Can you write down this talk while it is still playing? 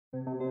On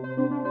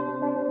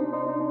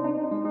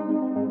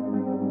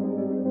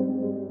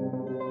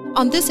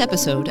this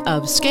episode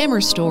of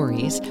Scammer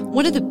Stories,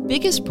 one of the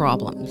biggest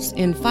problems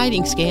in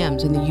fighting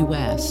scams in the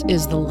U.S.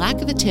 is the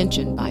lack of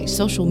attention by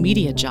social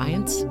media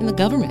giants and the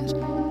government.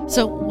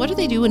 So what do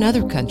they do in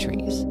other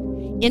countries?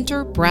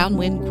 Enter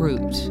Bronwyn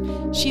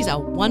Groot. She's a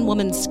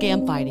one-woman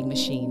scam fighting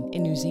machine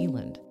in New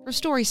Zealand. Her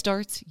story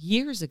starts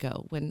years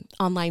ago when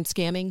online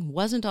scamming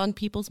wasn't on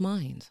people's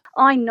minds.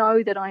 I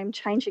know that I'm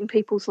changing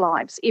people's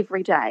lives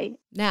every day.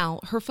 Now,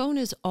 her phone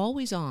is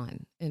always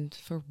on, and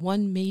for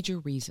one major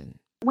reason.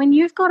 When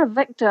you've got a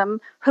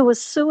victim who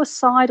is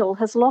suicidal,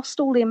 has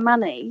lost all their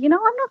money, I'm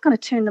not going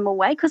to turn them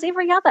away because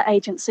every other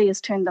agency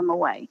has turned them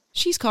away.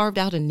 She's carved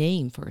out a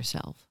name for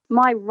herself.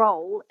 My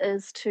role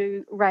is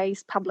to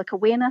raise public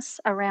awareness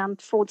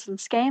around frauds and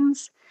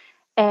scams,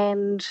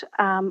 and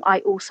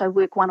I also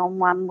work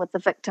one-on-one with the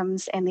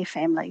victims and their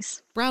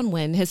families.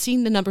 Bronwyn has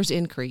seen the numbers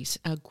increase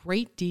a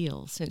great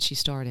deal since she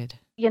started.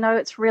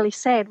 It's really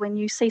sad when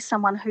you see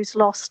someone who's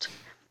lost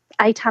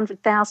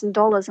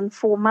 $800,000 in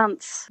 4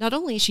 months. Not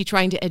only is she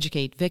trying to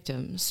educate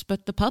victims,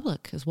 but the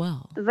public as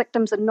well. The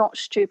victims are not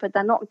stupid,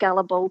 they're not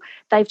gullible,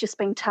 they've just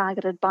been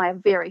targeted by a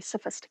very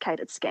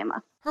sophisticated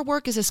scammer. Her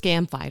work as a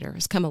scam fighter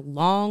has come a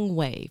long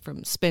way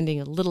from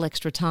spending a little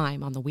extra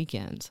time on the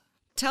weekends.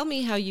 Tell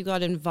me how you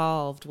got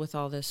involved with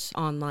all this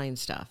online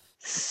stuff.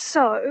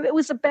 So it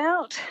was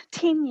about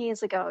 10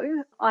 years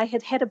ago. I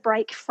had had a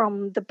break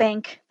from the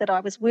bank that I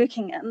was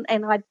working in,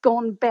 and I'd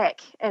gone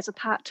back as a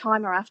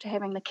part-timer after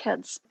having the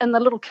kids in the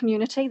little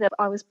community that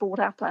I was brought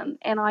up in.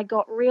 And I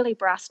got really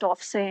brassed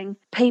off seeing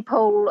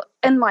people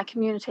in my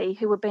community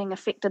who were being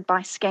affected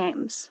by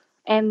scams.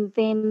 And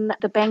then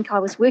the bank I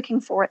was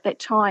working for at that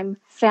time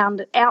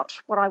found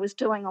out what I was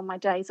doing on my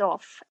days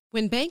off.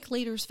 When bank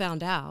leaders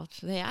found out,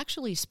 they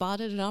actually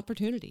spotted an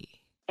opportunity.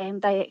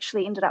 And they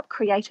actually ended up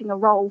creating a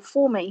role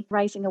for me,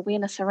 raising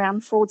awareness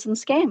around frauds and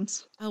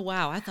scams. Oh,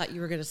 wow. I thought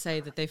you were going to say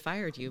that they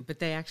fired you, but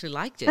they actually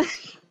liked it.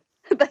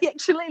 They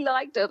actually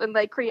liked it, and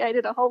they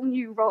created a whole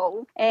new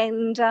role.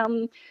 And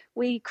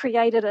we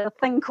created a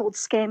thing called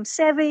Scam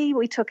Savvy.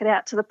 We took it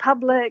out to the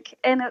public,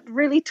 and it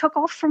really took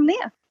off from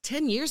there.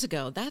 10 years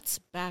ago, that's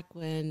back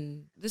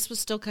when this was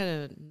still kind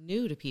of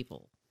new to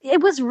people.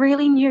 It was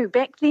really new.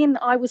 Back then,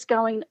 I was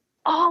going,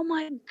 oh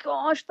my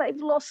gosh,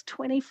 they've lost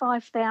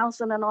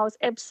 25,000, and I was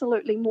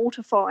absolutely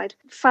mortified.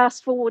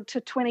 Fast forward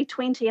to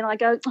 2020 and I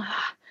go,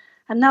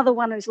 another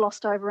one who's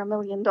lost over $1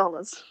 million.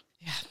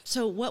 Yeah.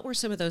 So what were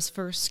some of those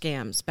first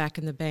scams back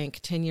in the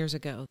bank 10 years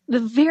ago? The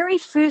very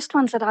first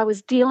ones that I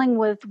was dealing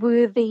with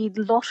were the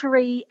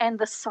lottery and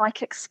the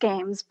psychic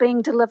scams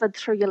being delivered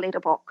through your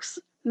letterbox.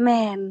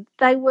 Man,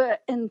 they were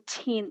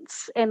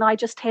intense, and I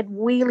just had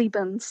wheelie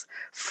bins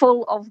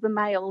full of the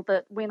mail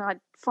that when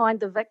I'd find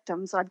the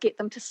victims, I'd get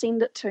them to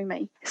send it to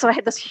me. So I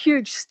had this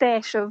huge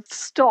stash of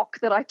stock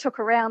that I took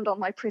around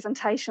on my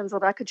presentations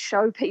that I could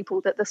show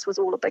people that this was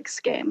all a big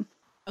scam.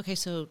 Okay,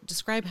 so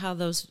describe how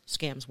those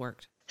scams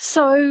worked.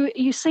 So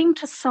you seem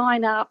to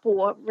sign up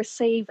or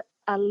receive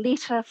a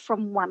letter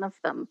from one of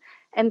them,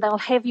 and they'll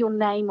have your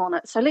name on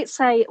it. So let's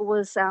say it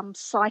was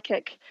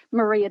psychic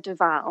Maria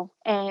Duval,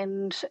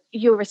 and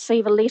you'll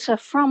receive a letter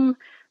from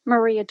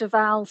Maria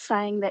Duval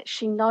saying that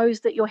she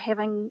knows that you're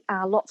having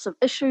lots of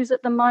issues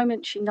at the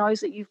moment. She knows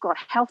that you've got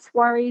health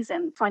worries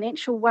and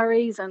financial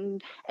worries,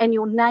 and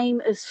your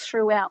name is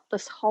throughout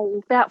this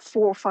whole, about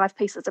 4 or 5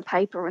 pieces of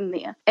paper in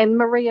there. And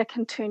Maria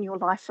can turn your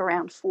life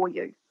around for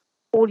you.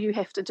 All you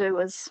have to do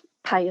is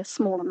pay a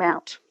small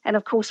amount. And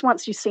of course,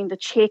 once you send a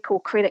check or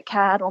credit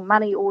card or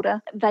money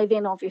order, they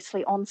then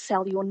obviously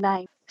on-sell your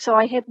name. So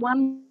I had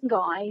one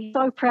guy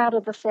so proud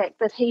of the fact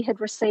that he had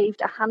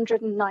received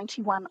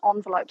 191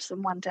 envelopes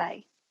in one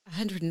day.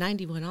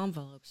 191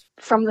 envelopes?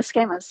 From the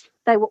scammers.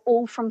 They were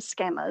all from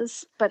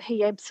scammers, but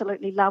he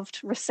absolutely loved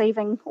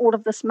receiving all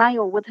of this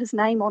mail with his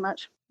name on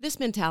it. This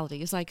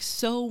mentality is like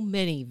so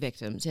many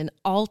victims in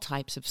all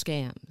types of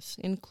scams,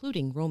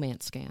 including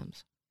romance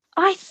scams.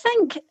 I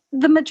think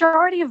the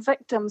majority of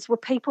victims were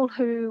people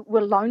who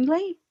were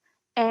lonely,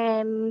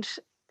 and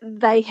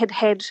they had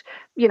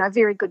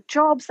very good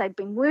jobs. They'd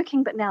been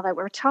working, but now they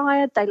were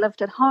retired. They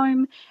lived at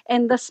home,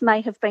 and this may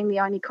have been the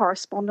only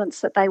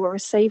correspondence that they were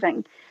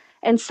receiving.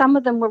 And some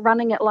of them were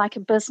running it like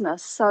a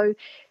business. So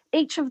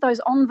each of those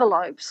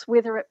envelopes,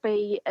 whether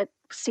it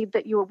said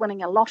that you were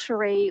winning a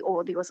lottery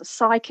or there was a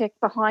psychic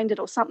behind it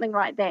or something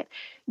like that,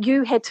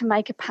 you had to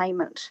make a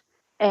payment.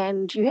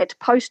 And you had to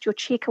post your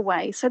check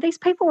away. So these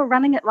people were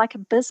running it like a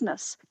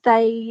business.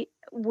 They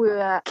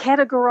were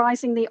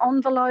categorising the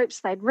envelopes.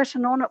 They'd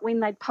written on it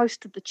when they'd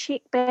posted the check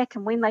back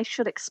and when they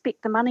should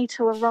expect the money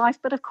to arrive.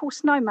 But of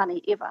course, no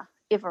money ever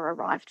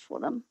arrived for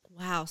them.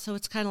 Wow. So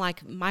it's kind of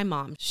like my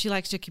mom. She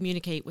likes to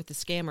communicate with the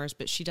scammers,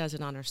 but she does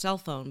it on her cell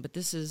phone. But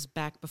this is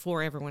back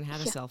before everyone had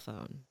a cell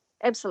phone.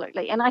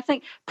 Absolutely. And I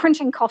think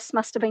printing costs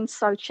must have been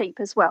so cheap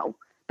as well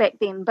back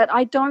then. But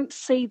I don't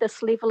see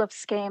this level of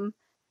scam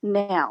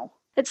now.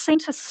 It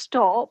seemed to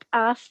stop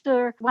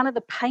after one of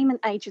the payment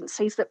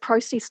agencies that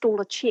processed all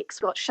the checks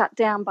got shut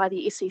down by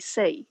the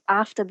SEC.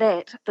 After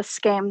that, the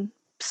scam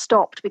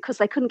stopped because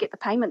they couldn't get the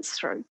payments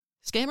through.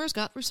 Scammers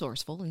got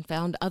resourceful and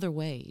found other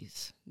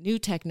ways. New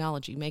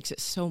technology makes it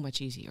so much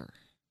easier.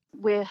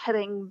 We're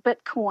hitting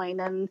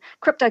Bitcoin and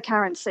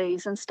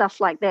cryptocurrencies and stuff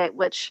like that,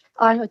 which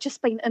I've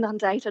just been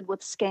inundated with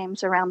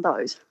scams around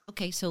those.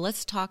 Okay, so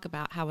let's talk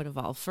about how it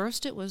evolved.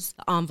 First, it was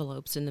the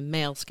envelopes and the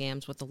mail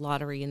scams with the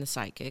lottery and the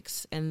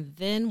psychics. And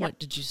then what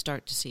did you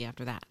start to see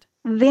after that?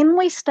 Then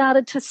we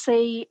started to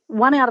see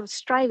one out of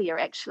Australia,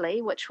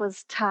 actually, which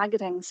was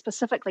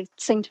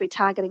seemed to be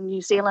targeting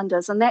New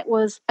Zealanders. And that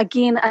was,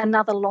 again,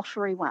 another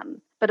lottery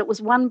one. But it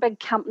was one big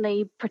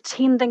company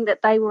pretending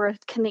that they were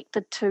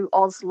connected to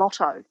Oz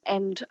Lotto.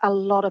 And a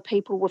lot of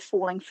people were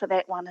falling for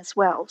that one as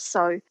well.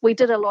 So we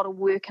did a lot of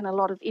work and a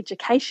lot of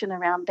education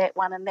around that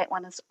one. And that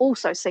one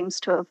also seems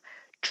to have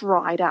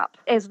dried up.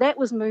 As that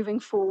was moving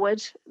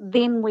forward,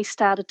 then we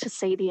started to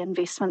see the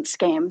investment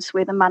scams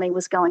where the money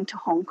was going to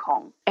Hong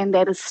Kong, and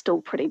that is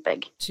still pretty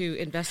big. To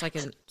invest like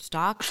in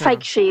stocks?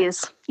 Fake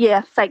shares.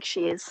 Yeah, fake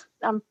shares.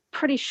 I'm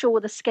pretty sure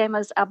the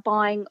scammers are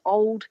buying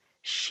old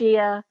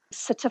share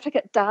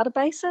certificate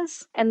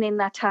databases, and then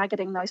they're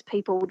targeting those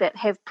people that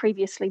have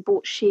previously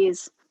bought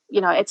shares,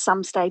 at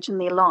some stage in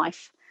their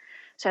life.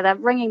 So they're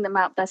ringing them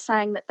up. They're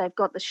saying that they've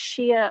got the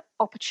share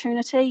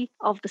opportunity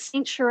of the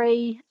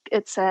century.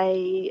 It's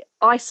a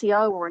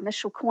ICO or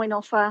initial coin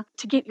offer.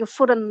 To get your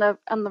foot in the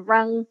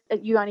rung,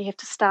 you only have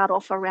to start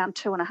off around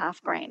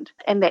 $2,500,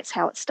 and that's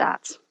how it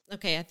starts.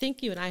 Okay, I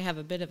think you and I have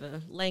a bit of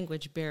a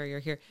language barrier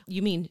here.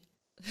 You mean,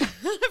 I'm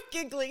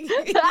giggling.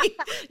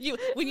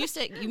 When you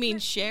say, you mean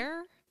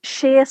share?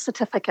 Share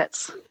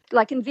certificates,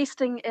 like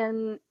investing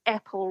in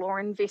Apple or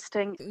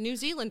investing. New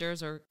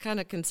Zealanders are kind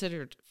of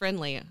considered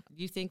friendly.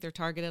 Do you think they're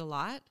targeted a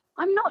lot?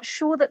 I'm not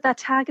sure that they're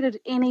targeted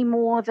any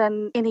more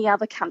than any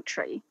other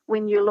country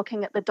when you're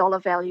looking at the dollar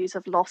values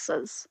of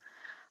losses.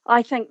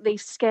 I think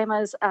these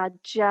scammers are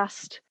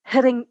just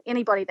hitting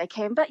anybody they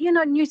can. But,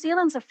 New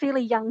Zealand's a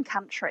fairly young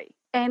country.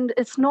 And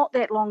it's not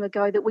that long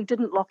ago that we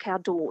didn't lock our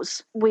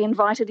doors. We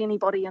invited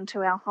anybody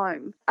into our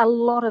home. A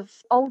lot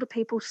of older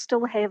people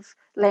still have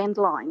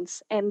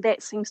landlines, and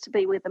that seems to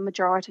be where the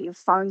majority of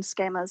phone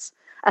scammers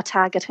are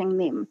targeting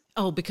them.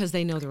 Oh, because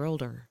they know they're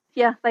older.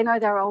 Yeah, they know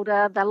they're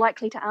older. They're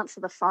likely to answer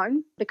the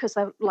phone because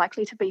they're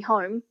likely to be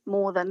home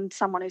more than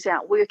someone who's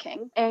out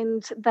working.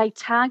 And they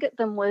target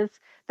them with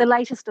the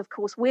latest, of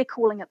course, we're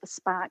calling it the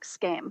Spark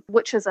scam,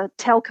 which is a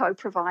telco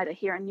provider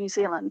here in New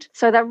Zealand.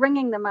 So they're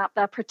ringing them up.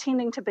 They're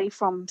pretending to be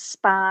from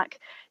Spark.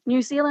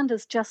 New Zealand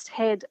has just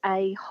had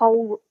a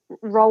whole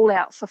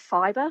rollout for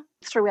fibre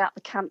throughout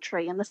the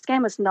country, and the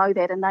scammers know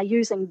that, and they're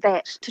using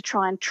that to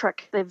try and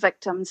trick their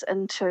victims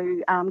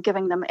into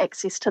giving them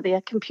access to their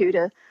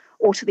computer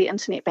or to the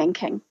internet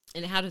banking.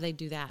 And how do they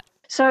do that?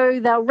 So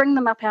they'll ring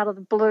them up out of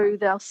the blue.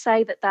 They'll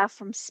say that they're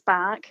from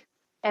Spark.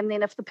 And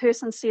then if the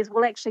person says,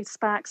 well, actually,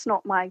 Spark's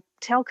not my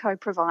telco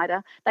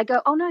provider, they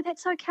go, oh, no,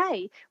 that's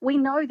okay. We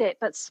know that,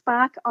 but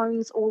Spark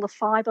owns all the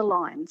fibre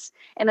lines,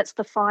 and it's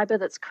the fibre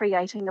that's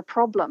creating a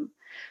problem.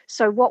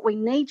 So what we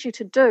need you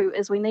to do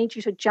is we need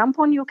you to jump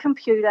on your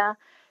computer,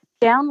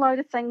 download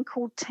a thing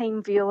called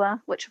TeamViewer,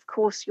 which, of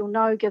course, you'll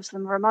know gives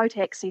them remote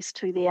access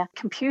to their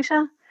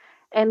computer.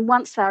 And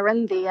once they're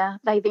in there,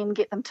 they then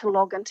get them to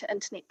log into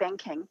internet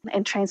banking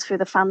and transfer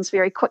the funds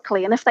very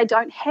quickly. And if they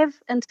don't have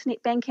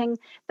internet banking,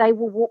 they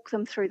will walk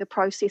them through the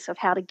process of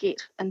how to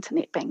get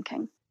internet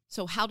banking.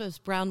 So how does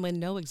Brownwind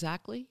know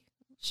exactly?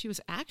 She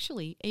was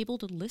actually able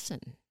to listen.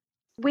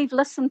 We've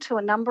listened to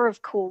a number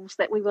of calls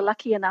that we were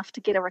lucky enough to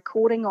get a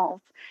recording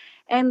of.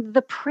 And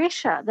the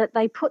pressure that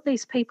they put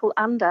these people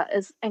under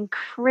is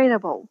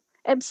incredible.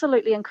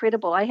 Absolutely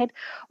incredible. I had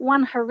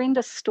one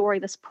horrendous story.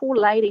 This poor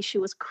lady, she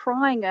was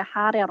crying her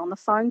heart out on the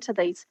phone to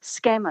these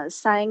scammers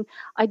saying,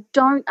 I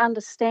don't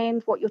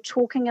understand what you're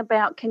talking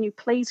about. Can you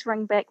please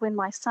ring back when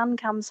my son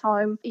comes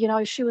home?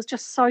 She was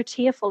just so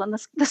tearful. And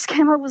the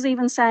scammer was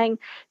even saying,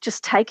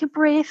 just take a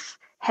breath,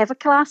 have a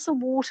glass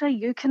of water.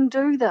 You can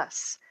do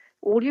this.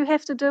 All you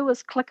have to do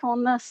is click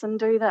on this and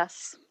do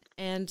this.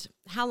 And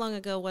how long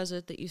ago was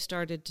it that you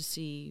started to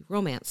see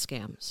romance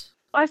scams?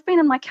 I've been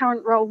in my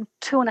current role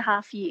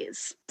 2.5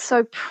 years.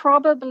 So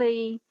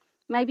probably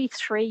maybe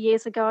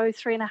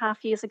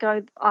 3.5 years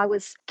ago, I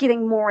was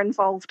getting more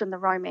involved in the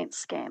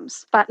romance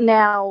scams. But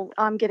now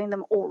I'm getting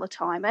them all the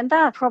time. And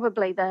they're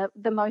probably the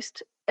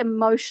most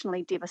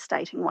emotionally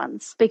devastating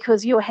ones,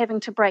 because you're having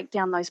to break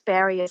down those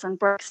barriers and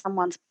break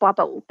someone's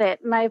bubble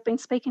that may have been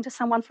speaking to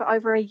someone for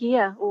over a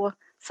year or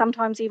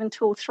sometimes even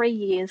 2 or 3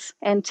 years,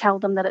 and tell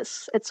them that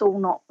it's all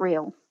not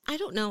real. I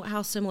don't know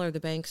how similar the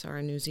banks are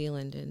in New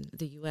Zealand and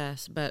the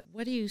U.S., but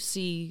what do you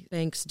see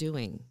banks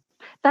doing?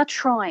 They're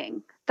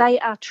trying. They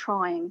are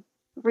trying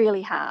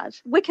really hard.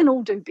 We can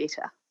all do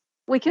better.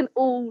 We can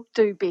all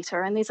do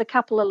better, and there's a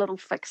couple of little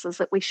fixes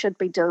that we should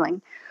be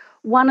doing.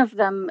 One of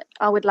them,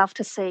 I would love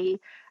to see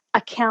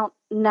account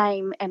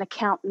name and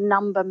account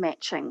number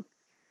matching.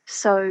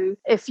 So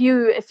if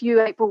you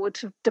April, were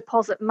to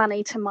deposit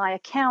money to my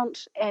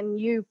account and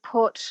you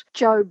put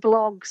Joe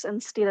Bloggs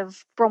instead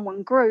of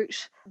Bronwyn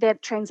Groot,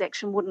 that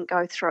transaction wouldn't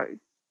go through.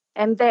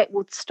 And that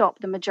would stop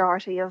the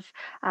majority of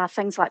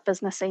things like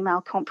business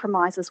email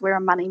compromises where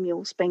a money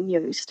mule's being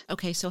used.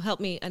 Okay, so help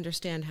me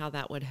understand how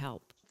that would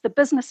help. The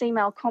business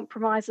email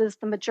compromises,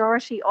 the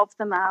majority of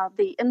them are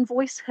the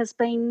invoice has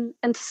been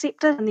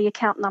intercepted and the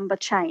account number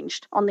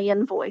changed on the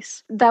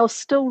invoice. They'll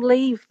still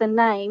leave the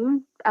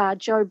name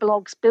Joe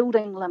Bloggs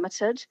Building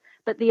Limited,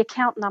 but the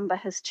account number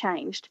has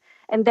changed.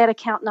 And that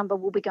account number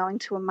will be going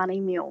to a money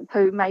mule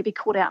who may be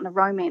caught out in a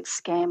romance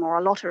scam or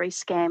a lottery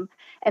scam,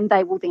 and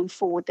they will then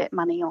forward that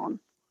money on.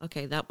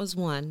 Okay, that was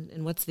one.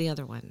 And what's the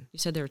other one? You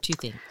said there were two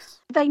things.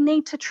 They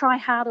need to try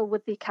harder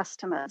with their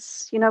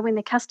customers. You know, when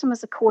their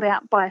customers are caught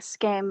out by a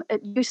scam,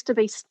 it used to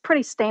be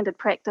pretty standard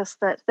practice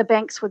that the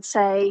banks would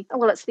say, oh,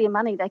 well, it's their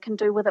money, they can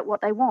do with it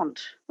what they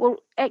want. Well,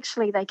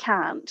 actually, they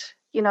can't.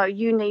 You know,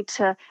 you need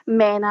to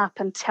man up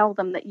and tell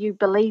them that you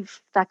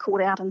believe they're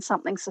caught out in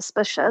something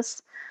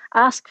suspicious,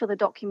 ask for the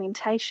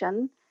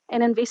documentation,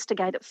 and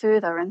investigate it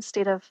further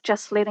instead of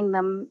just letting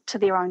them to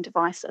their own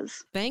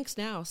devices. Banks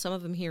now, some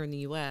of them here in the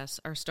U.S.,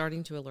 are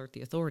starting to alert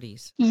the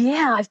authorities.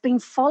 Yeah, I've been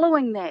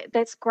following that.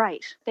 That's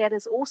great. That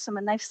is awesome.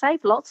 And they've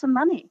saved lots of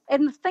money.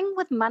 And the thing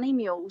with money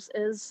mules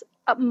is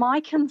my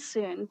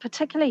concern,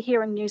 particularly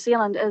here in New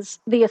Zealand, is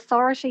the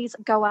authorities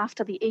go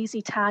after the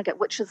easy target,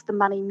 which is the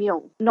money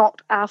mule,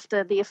 not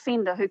after the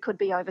offender who could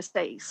be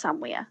overseas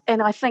somewhere.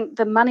 And I think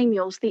the money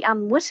mules, the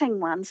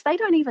unwitting ones, they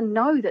don't even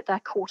know that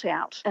they're caught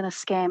out in a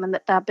scam and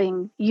that they're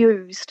being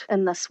used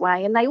in this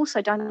way. And they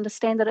also don't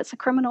understand that it's a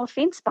criminal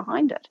offence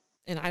behind it.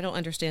 And I don't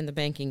understand the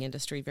banking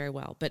industry very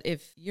well, but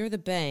if you're the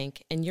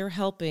bank and you're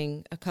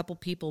helping a couple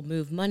people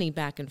move money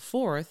back and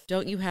forth,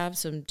 don't you have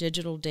some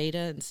digital data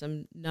and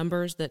some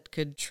numbers that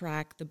could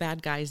track the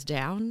bad guys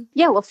down?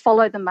 Yeah, well,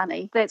 follow the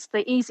money. That's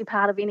the easy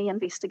part of any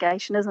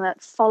investigation, isn't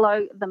it?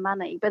 Follow the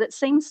money. But it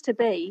seems to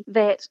be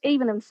that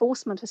even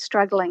enforcement is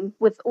struggling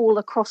with all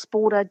the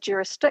cross-border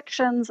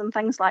jurisdictions and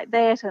things like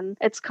that, and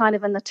it's kind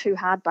of in the too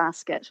hard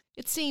basket.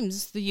 It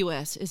seems the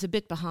U.S. is a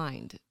bit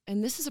behind,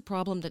 and this is a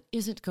problem that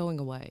isn't going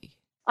away.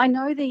 I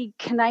know the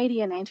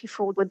Canadian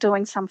anti-fraud were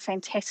doing some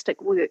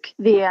fantastic work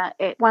there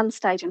at one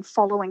stage in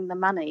following the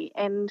money,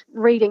 and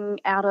reading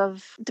out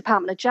of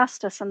Department of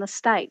Justice in the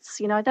States,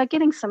 you know, they're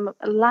getting some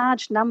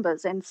large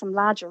numbers and some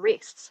large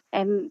arrests,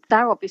 and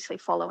they're obviously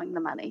following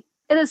the money.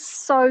 It is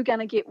so going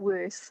to get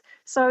worse.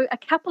 So a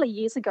couple of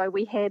years ago,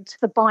 we had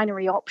the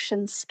binary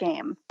options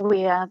scam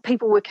where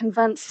people were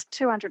convinced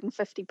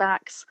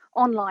 $250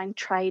 online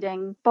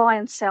trading, buy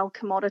and sell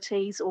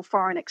commodities or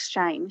foreign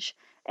exchange,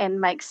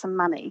 and make some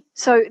money.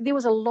 So there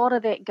was a lot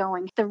of that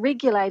going. The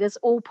regulators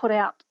all put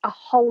out a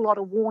whole lot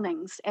of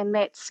warnings, and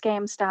that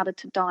scam started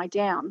to die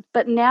down.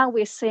 But now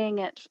we're seeing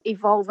it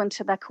evolve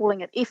into, they're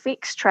calling it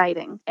FX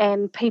trading,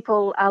 and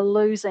people are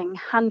losing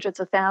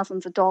hundreds of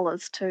thousands of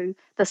dollars to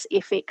this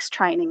FX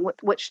trading,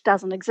 which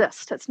doesn't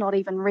exist. It's not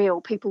even real.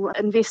 People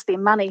invest their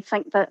money,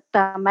 think that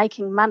they're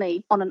making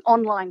money on an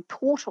online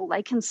portal.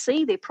 They can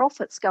see their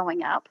profits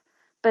going up,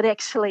 but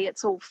actually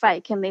it's all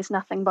fake and there's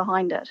nothing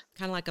behind it.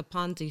 Kind of like a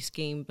Ponzi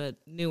scheme, but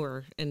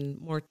newer and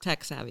more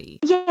tech savvy.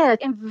 Yeah,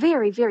 and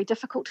very, very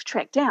difficult to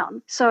track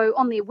down. So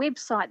on their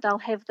website, they'll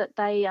have that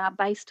they are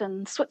based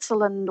in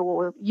Switzerland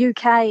or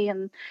UK,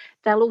 and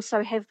they'll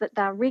also have that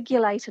they're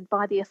regulated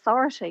by the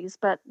authorities,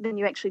 but then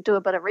you actually do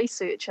a bit of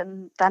research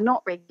and they're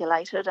not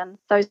regulated, and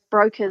those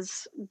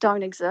brokers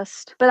don't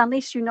exist. But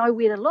unless you know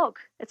where to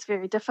look, it's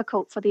very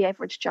difficult for the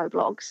average Joe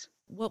Bloggs.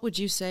 What would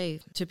you say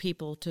to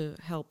people to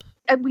help?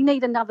 We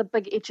need another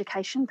big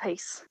education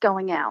piece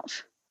going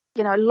out.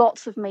 You know,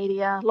 lots of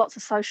media, lots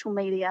of social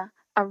media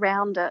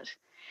around it.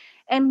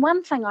 And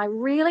one thing I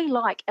really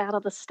like out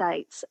of the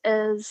States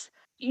is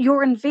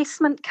your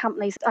investment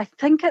companies, I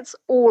think it's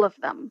all of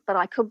them, but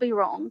I could be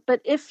wrong.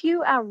 But if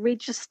you are a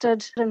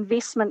registered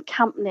investment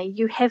company,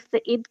 you have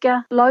the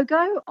Edgar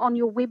logo on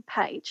your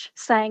webpage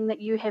saying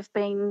that you have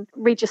been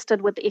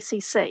registered with the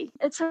SEC.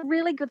 It's a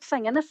really good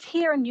thing. And if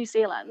here in New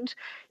Zealand,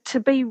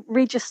 to be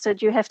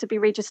registered, you have to be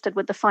registered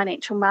with the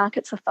Financial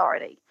Markets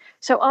Authority.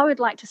 So I would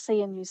like to see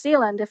in New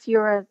Zealand, if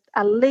you're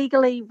a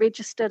legally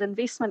registered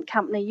investment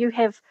company, you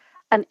have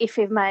an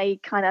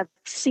FMA kind of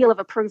seal of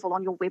approval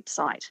on your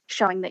website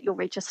showing that you're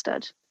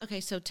registered. Okay,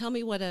 so tell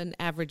me what an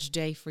average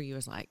day for you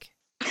is like.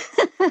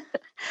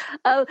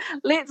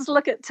 Let's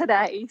look at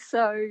today.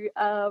 So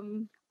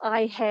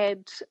I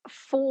had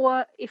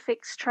 4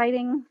 FX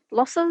trading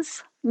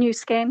losses, new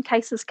scam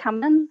cases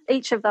come in.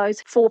 Each of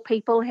those 4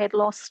 people had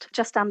lost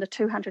just under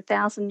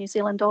 200,000 New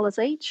Zealand dollars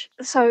each.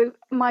 So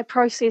my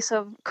process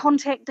of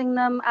contacting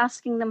them,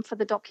 asking them for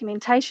the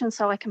documentation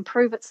so I can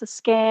prove it's a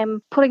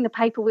scam, putting the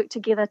paperwork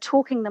together,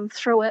 talking them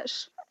through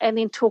it, and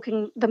then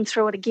talking them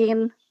through it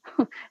again,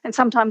 and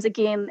sometimes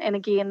again and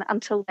again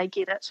until they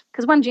get it.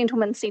 Because one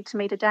gentleman said to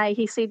me today,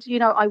 he said, you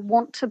know, I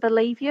want to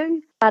believe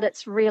you, but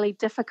it's really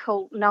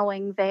difficult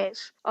knowing that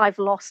I've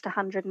lost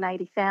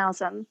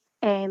 180,000,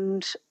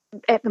 and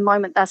at the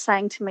moment they're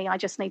saying to me I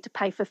just need to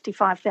pay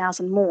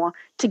 55,000 more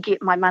to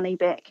get my money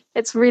back.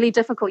 It's really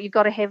difficult. You've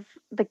got to have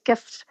the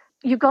gift.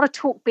 You've got to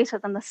talk better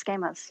than the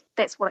scammers.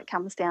 That's what it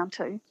comes down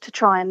to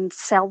try and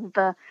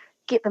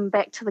get them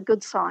back to the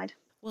good side.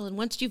 Well, and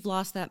once you've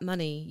lost that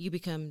money, you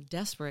become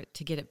desperate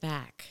to get it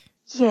back.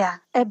 Yeah,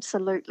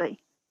 absolutely.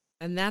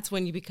 And that's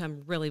when you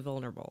become really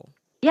vulnerable.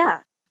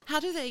 Yeah. How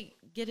do they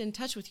get in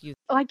touch with you?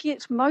 I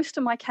get most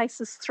of my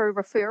cases through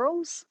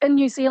referrals. In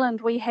New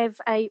Zealand, we have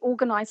a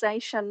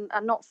organisation,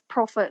 a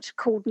not-for-profit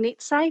called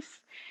NetSafe,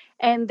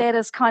 and that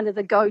is kind of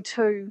the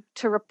go-to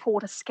to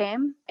report a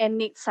scam. And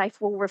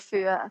NetSafe will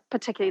refer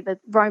particularly the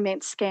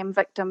romance scam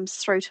victims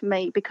through to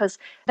me because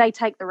they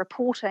take the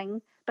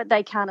reporting, but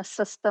they can't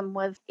assist them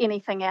with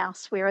anything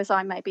else, whereas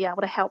I may be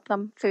able to help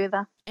them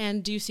further.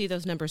 And do you see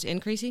those numbers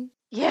increasing?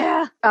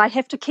 Yeah, I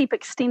have to keep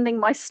extending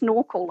my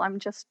snorkel. I'm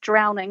just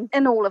drowning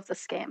in all of the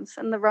scams,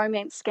 in the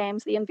romance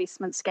scams, the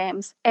investment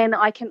scams, and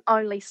I can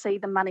only see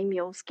the money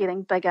mules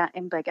getting bigger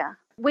and bigger.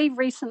 We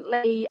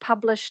recently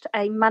published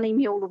a money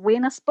mule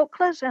awareness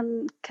booklet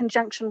in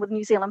conjunction with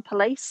New Zealand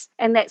Police,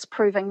 and that's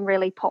proving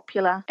really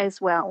popular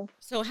as well.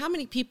 So how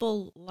many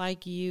people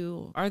like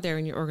you are there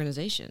in your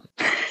organization?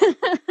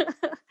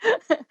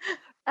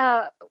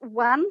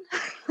 One.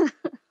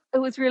 It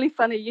was really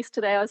funny.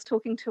 Yesterday I was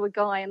talking to a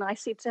guy and I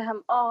said to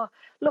him, "Oh,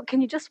 look, can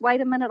you just wait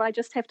a minute? I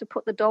just have to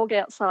put the dog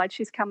outside.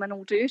 She's coming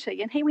all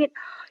dirty." And he went,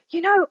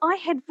 "I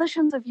had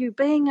visions of you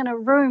being in a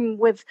room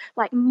with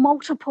like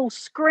multiple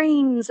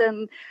screens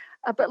and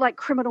a bit like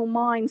Criminal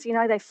Minds,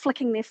 they're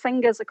flicking their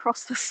fingers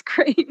across the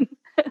screen."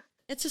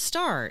 It's a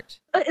start.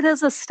 It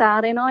is a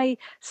start. And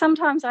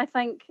sometimes I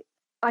think,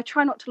 I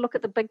try not to look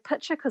at the big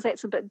picture because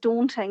that's a bit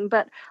daunting,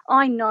 but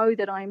I know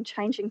that I am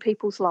changing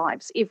people's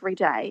lives every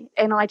day,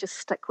 and I just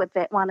stick with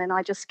that one, and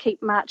I just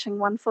keep marching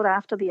one foot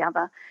after the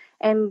other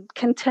and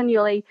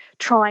continually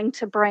trying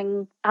to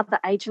bring other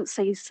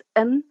agencies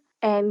in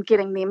and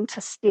getting them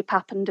to step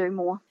up and do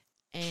more.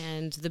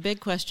 And the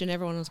big question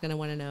everyone is going to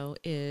want to know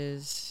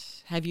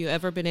is, have you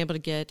ever been able to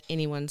get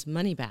anyone's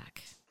money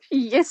back?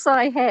 Yes,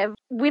 I have.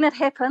 When it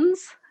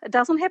happens, it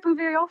doesn't happen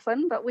very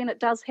often, but when it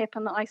does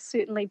happen, I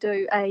certainly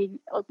do a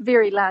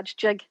very large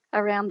jig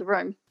around the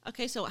room.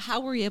 Okay, so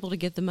how were you able to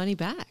get the money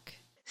back?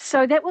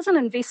 So that was an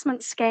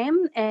investment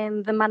scam,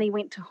 and the money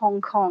went to Hong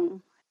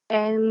Kong.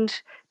 And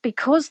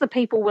because the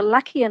people were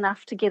lucky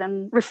enough to get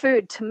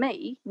referred to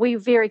me, we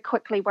very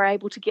quickly were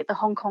able to get the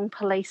Hong Kong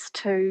police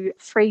to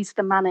freeze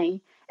the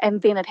money,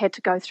 and then it had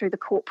to go through the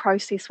court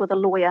process with a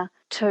lawyer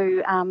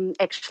to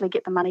actually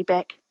get the money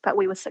back, but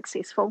we were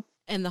successful.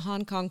 And the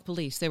Hong Kong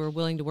police, they were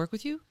willing to work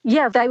with you?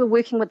 Yeah, they were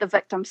working with the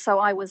victims, so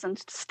I was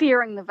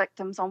steering the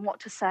victims on what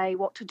to say,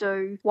 what to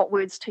do, what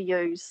words to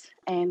use,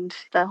 and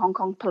the Hong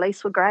Kong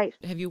police were great.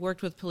 Have you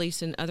worked with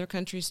police in other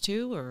countries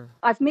too, or?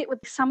 I've met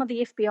with some of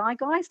the FBI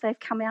guys. They've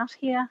come out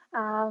here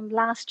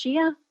last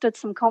year, did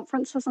some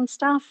conferences and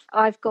stuff.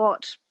 I've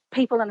got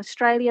people in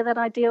Australia that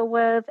I deal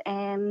with,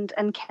 and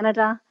in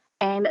Canada,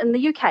 and in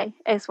the UK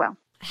as well.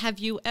 Have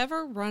you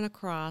ever run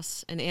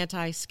across an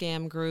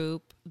anti-scam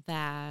group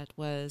that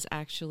was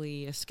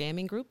actually a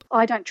scamming group?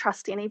 I don't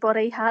trust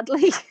anybody,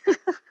 hardly.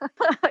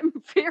 I'm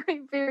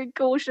very, very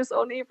cautious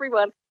on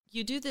everyone.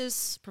 You do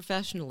this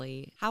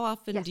professionally. How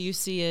often Yes. do you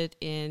see it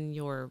in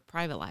your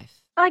private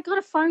life? I got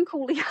a phone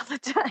call the other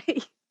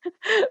day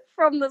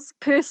from this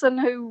person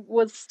who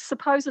was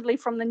supposedly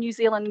from the New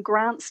Zealand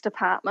Grants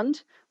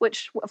Department,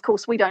 which, of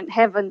course, we don't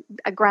have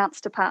a grants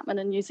department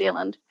in New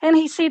Zealand. And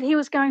he said he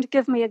was going to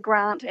give me a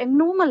grant. And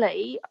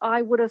normally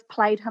I would have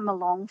played him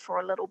along for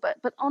a little bit.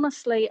 But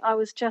honestly, I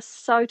was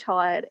just so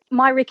tired.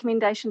 My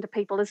recommendation to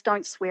people is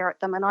don't swear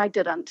at them, and I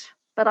didn't.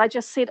 But I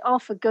just said, oh,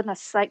 for goodness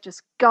sake,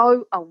 just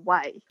go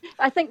away.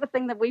 I think the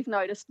thing that we've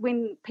noticed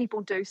when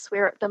people do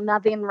swear at them, they're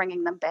then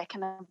ringing them back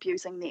and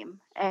abusing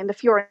them. And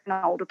if you're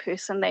an older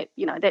person,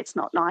 that's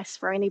not nice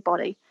for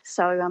anybody.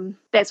 So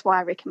that's why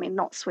I recommend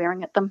not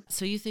swearing at them.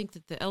 So you think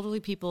that the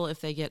elderly people,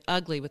 if they get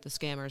ugly with the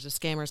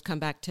scammers come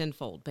back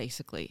tenfold,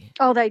 basically?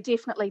 Oh, they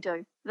definitely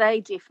do.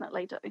 They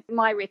definitely do.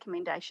 My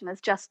recommendation is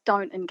just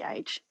don't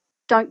engage.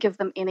 Don't give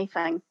them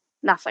anything,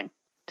 nothing.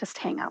 Just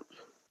hang up.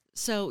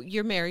 So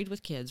you're married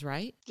with kids,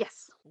 right?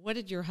 Yes. What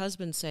did your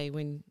husband say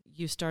when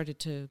you started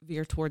to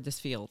veer toward this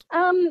field?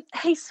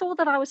 He saw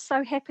that I was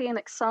so happy and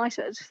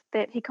excited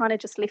that he kind of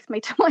just left me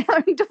to my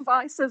own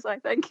devices, I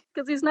think,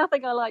 because there's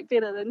nothing I like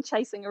better than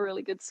chasing a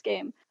really good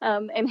scam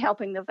and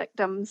helping the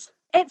victims.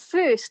 At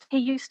first, he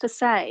used to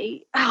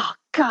say, oh,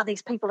 God,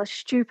 these people are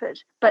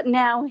stupid. But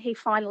now he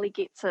finally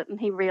gets it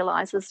and he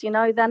realises,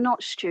 they're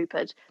not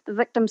stupid. The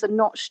victims are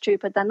not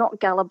stupid. They're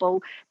not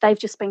gullible. They've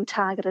just been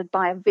targeted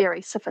by a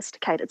very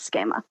sophisticated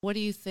scammer. What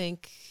do you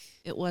think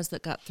it was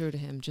that got through to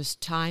him?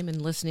 Just time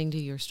and listening to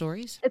your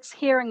stories? It's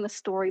hearing the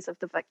stories of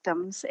the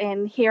victims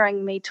and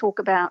hearing me talk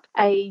about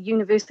a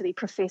university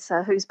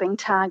professor who's been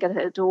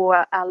targeted,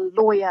 or a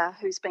lawyer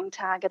who's been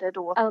targeted,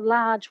 or a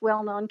large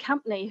well-known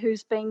company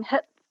who's been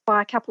hit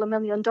buy a couple of $1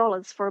 million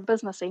for a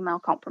business email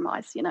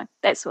compromise,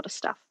 that sort of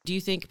stuff. Do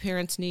you think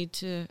parents need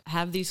to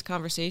have these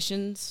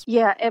conversations?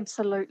 Yeah,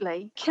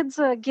 absolutely. Kids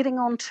are getting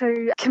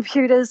onto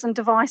computers and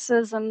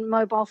devices and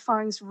mobile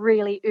phones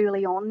really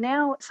early on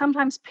now.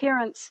 Sometimes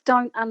parents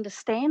don't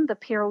understand the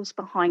perils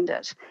behind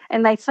it,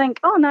 and they think,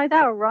 oh no,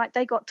 they were right,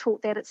 they got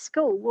taught that at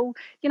school. Well,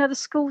 the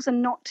schools are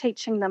not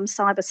teaching them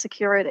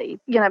cybersecurity,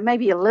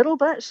 maybe a little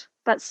bit,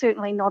 but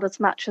certainly not as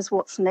much as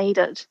what's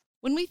needed.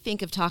 When we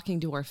think of talking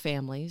to our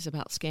families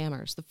about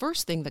scammers, the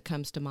first thing that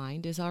comes to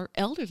mind is our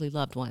elderly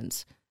loved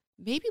ones.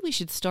 Maybe we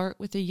should start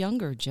with the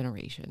younger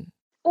generation.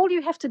 All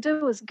you have to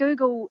do is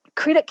Google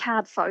credit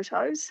card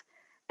photos,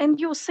 and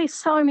you'll see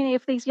so many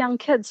of these young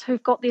kids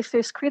who've got their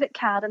first credit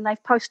card and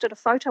they've posted a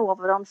photo of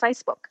it on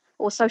Facebook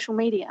or social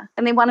media.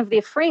 And then one of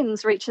their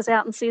friends reaches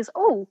out and says,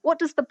 oh, what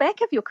does the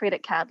back of your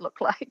credit card look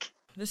like?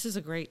 This is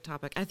a great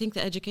topic. I think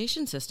the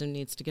education system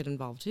needs to get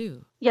involved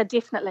too. Yeah,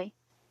 definitely.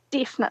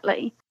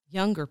 Definitely.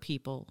 Younger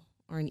people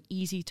are an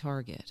easy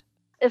target.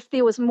 If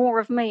there was more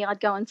of me, I'd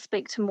go and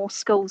speak to more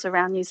schools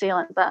around New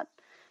Zealand. But,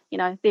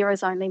 there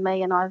is only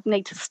me, and I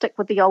need to stick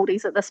with the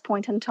oldies at this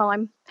point in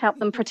time, help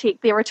them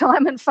protect their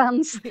retirement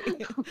funds.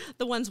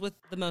 The ones with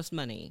the most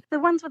money. The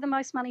ones with the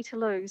most money to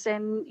lose.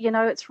 And,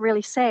 it's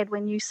really sad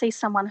when you see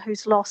someone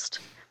who's lost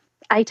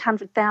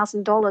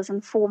 $800,000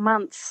 in 4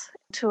 months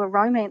to a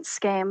romance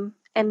scam,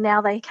 and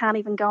now they can't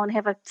even go and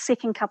have a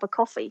second cup of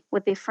coffee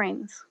with their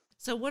friends.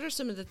 So what are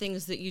some of the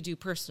things that you do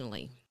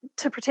personally?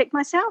 To protect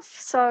myself.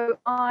 So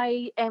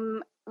I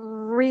am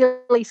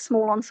really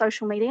small on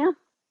social media,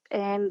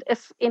 and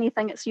if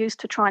anything, it's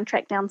used to try and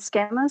track down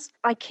scammers.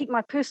 I keep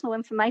my personal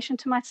information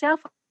to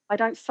myself. I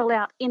don't fill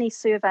out any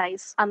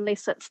surveys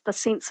unless it's the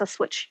census,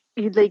 which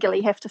you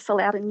legally have to fill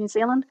out in New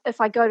Zealand.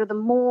 If I go to the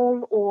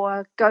mall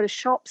or go to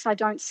shops, I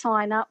don't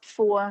sign up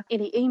for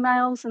any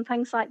emails and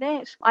things like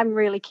that. I'm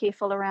really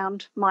careful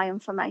around my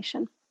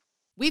information.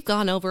 We've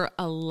gone over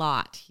a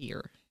lot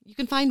here. You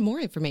can find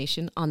more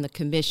information on the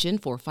Commission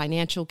for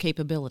Financial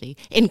Capability,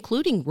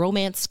 including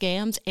romance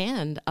scams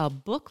and a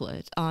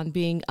booklet on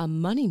being a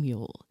money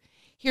mule.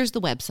 Here's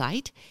the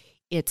website.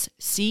 It's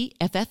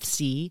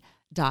cffc.govt.nz.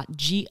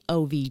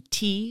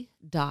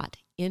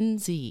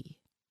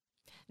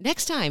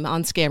 Next time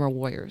on Scammer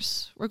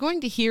Warriors, we're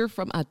going to hear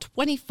from a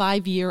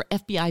 25-year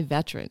FBI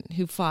veteran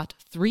who fought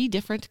 3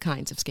 different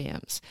kinds of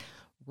scams: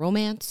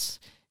 romance,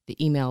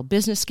 the email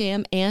business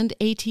scam, and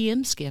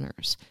ATM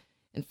scanners.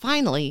 And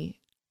finally,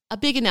 a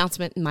big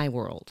announcement in my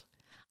world.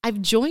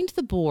 I've joined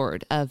the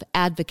board of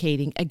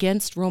Advocating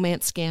Against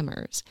Romance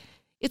Scammers.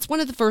 It's one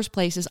of the first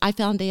places I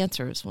found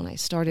answers when I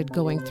started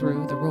going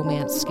through the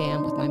romance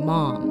scam with my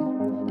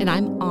mom, and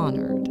I'm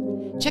honored.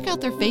 Check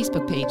out their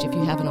Facebook page if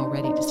you haven't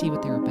already to see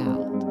what they're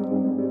about.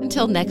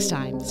 Until next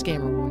time,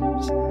 Scammer